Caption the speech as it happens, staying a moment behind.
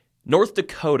North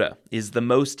Dakota is the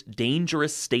most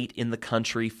dangerous state in the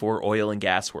country for oil and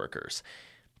gas workers.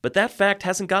 But that fact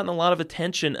hasn't gotten a lot of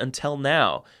attention until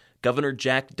now. Governor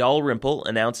Jack Dalrymple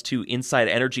announced to Inside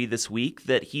Energy this week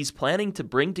that he's planning to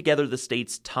bring together the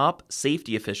state's top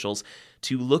safety officials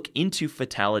to look into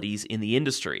fatalities in the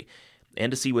industry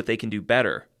and to see what they can do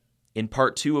better. In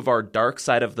part 2 of our Dark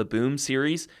Side of the Boom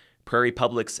series, Prairie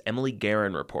Public's Emily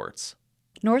Guerin reports.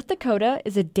 North Dakota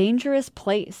is a dangerous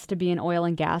place to be an oil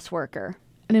and gas worker.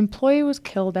 An employee was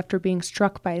killed after being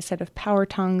struck by a set of power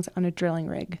tongs on a drilling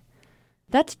rig.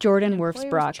 That's Jordan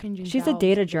Werfsbrock. She's a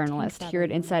data journalist here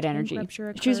at Inside Energy.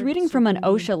 She's reading from an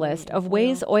OSHA list of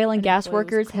ways oil and gas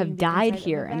workers have died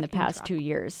here in the past 2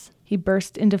 years. He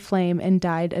burst into flame and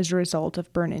died as a result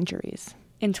of burn injuries.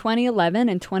 In 2011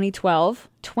 and 2012,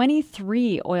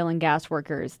 23 oil and gas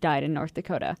workers died in North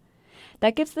Dakota.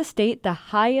 That gives the state the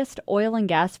highest oil and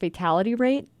gas fatality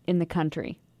rate in the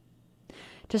country.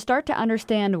 To start to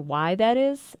understand why that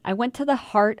is, I went to the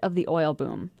heart of the oil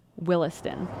boom,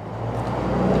 Williston.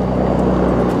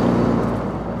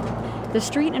 The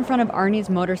street in front of Arnie's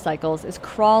Motorcycles is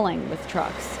crawling with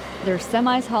trucks. There are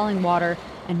semis hauling water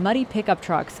and muddy pickup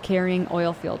trucks carrying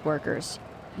oil field workers.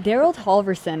 Daryl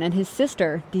Halverson and his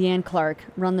sister, Deanne Clark,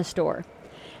 run the store.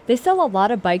 They sell a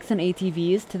lot of bikes and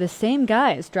ATVs to the same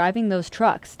guys driving those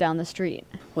trucks down the street.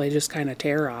 Well, they just kind of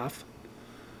tear off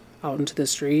out into the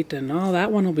street, and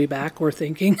that one will be back, we're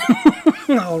thinking.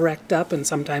 All wrecked up, and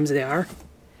sometimes they are.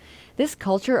 This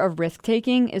culture of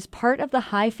risk-taking is part of the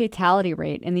high fatality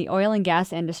rate in the oil and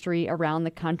gas industry around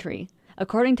the country.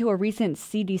 According to a recent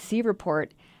CDC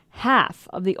report, half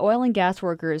of the oil and gas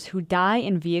workers who die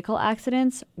in vehicle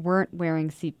accidents weren't wearing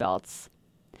seatbelts.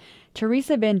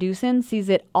 Teresa Van Dusen sees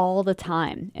it all the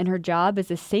time, and her job is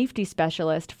a safety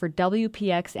specialist for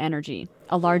WPX Energy,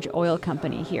 a large oil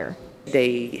company here.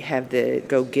 They have the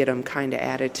go-get-em kind of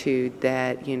attitude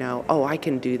that, I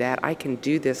can do that. I can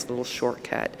do this little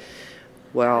shortcut.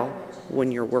 Well,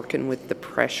 when you're working with the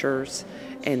pressures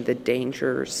and the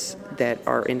dangers that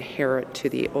are inherent to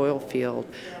the oil field,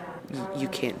 you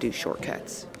can't do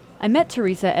shortcuts. I met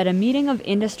Teresa at a meeting of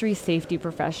industry safety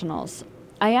professionals.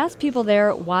 I asked people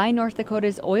there why North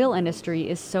Dakota's oil industry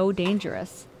is so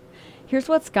dangerous. Here's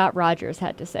what Scott Rogers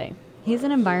had to say. He's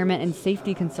an environment and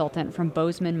safety consultant from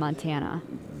Bozeman, Montana.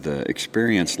 The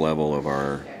experience level of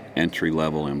our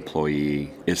entry-level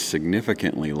employee is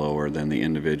significantly lower than the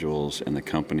individuals and the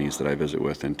companies that I visit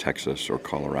with in Texas or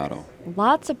Colorado.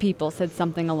 Lots of people said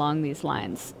something along these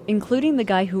lines, including the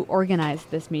guy who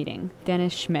organized this meeting,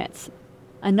 Dennis Schmitz.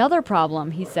 Another problem,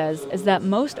 he says, is that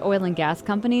most oil and gas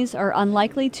companies are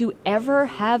unlikely to ever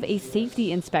have a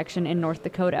safety inspection in North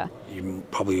Dakota. You're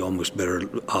probably almost better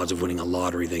odds of winning a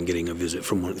lottery than getting a visit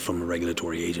from a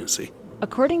regulatory agency.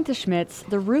 According to Schmitz,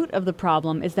 the root of the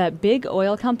problem is that big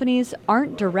oil companies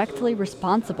aren't directly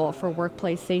responsible for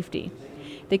workplace safety.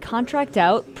 They contract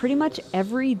out pretty much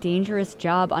every dangerous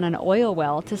job on an oil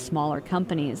well to smaller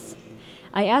companies.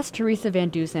 I asked Teresa Van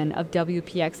Dusen of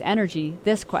WPX Energy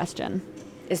this question.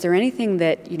 Is there anything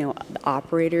that, the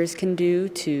operators can do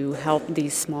to help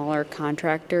these smaller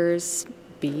contractors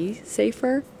be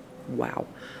safer? Wow.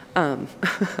 I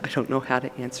don't know how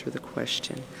to answer the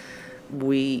question.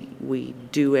 We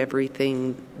do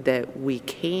everything that we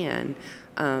can.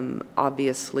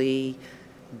 Obviously,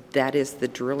 that is the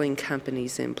drilling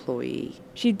company's employee.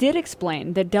 She did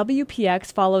explain that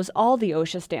WPX follows all the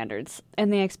OSHA standards,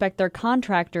 and they expect their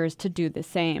contractors to do the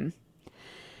same.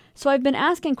 So I've been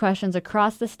asking questions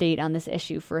across the state on this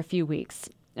issue for a few weeks.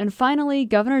 And finally,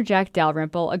 Governor Jack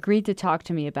Dalrymple agreed to talk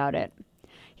to me about it.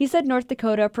 He said North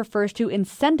Dakota prefers to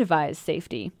incentivize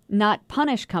safety, not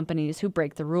punish companies who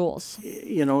break the rules.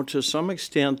 To some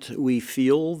extent, we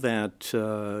feel that,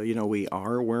 we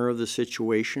are aware of the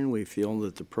situation. We feel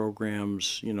that the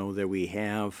programs, that we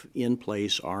have in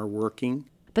place are working.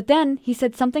 But then he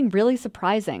said something really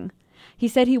surprising. He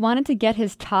said he wanted to get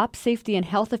his top safety and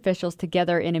health officials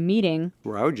together in a meeting.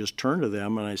 Where I would just turn to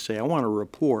them and I say, I want to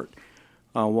report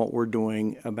on what we're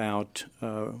doing about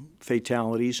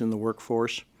fatalities in the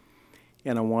workforce,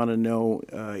 and I want to know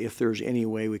if there's any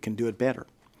way we can do it better.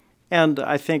 And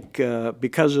I think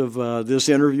because of this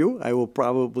interview, I will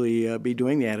probably be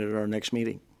doing that at our next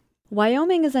meeting.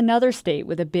 Wyoming is another state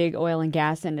with a big oil and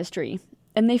gas industry,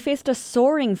 and they faced a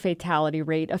soaring fatality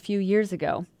rate a few years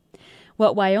ago.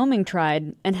 What Wyoming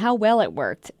tried and how well it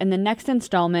worked in the next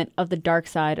installment of The Dark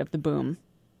Side of the Boom.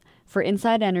 For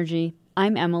Inside Energy,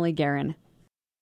 I'm Emily Guerin.